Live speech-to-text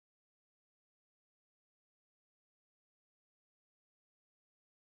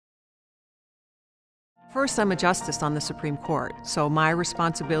First, I'm a justice on the Supreme Court, so my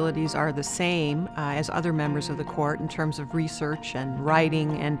responsibilities are the same as other members of the court in terms of research and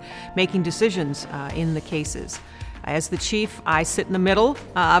writing and making decisions in the cases. As the chief, I sit in the middle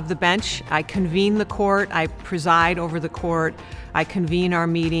of the bench. I convene the court, I preside over the court, I convene our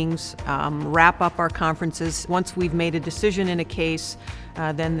meetings, wrap up our conferences. Once we've made a decision in a case,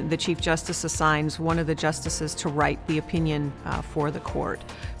 then the Chief Justice assigns one of the justices to write the opinion for the court.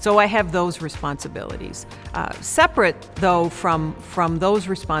 So I have those responsibilities. Separate, though, from those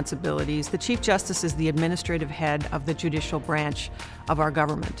responsibilities, the Chief Justice is the administrative head of the judicial branch of our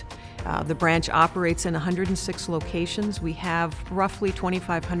government. The branch operates in 106 locations. We have roughly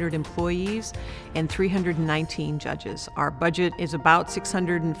 2,500 employees and 319 judges. Our budget is about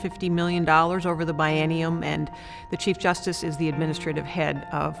 $650 million over the biennium, and the Chief Justice is the administrative head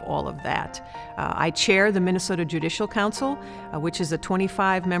of all of that. I chair the Minnesota Judicial Council, which is a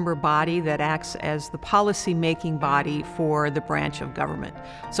 25-member body that acts as the policy-making body for the branch of government.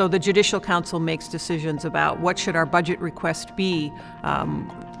 So the Judicial Council makes decisions about what should our budget request be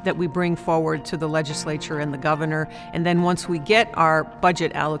that we bring forward to the legislature and the governor. And then once we get our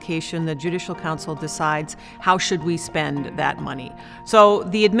budget allocation, the Judicial Council decides how should we spend that money. So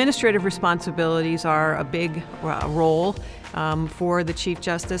the administrative responsibilities are a big role for the Chief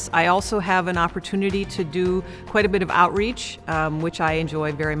Justice. I also have an opportunity to do quite a bit of outreach, which I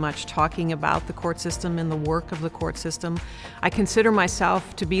enjoy very much, talking about the court system and the work of the court system. I consider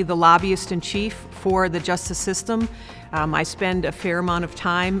myself to be the lobbyist in chief for the justice system. I spend a fair amount of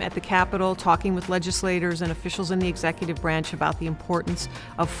time at the Capitol talking with legislators and officials in the executive branch about the importance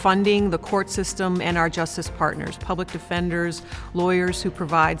of funding the court system and our justice partners, public defenders, lawyers who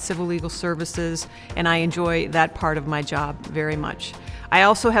provide civil legal services, and I enjoy that part of my job very much. I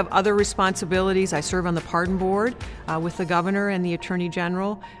also have other responsibilities. I serve on the pardon board with the governor and the attorney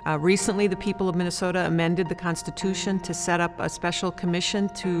general. Recently, the people of Minnesota amended the Constitution to set up a special commission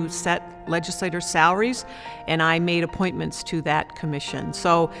to set legislators' salaries, and I made appointments to that commission.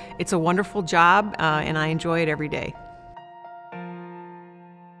 So it's a wonderful job, and I enjoy it every day.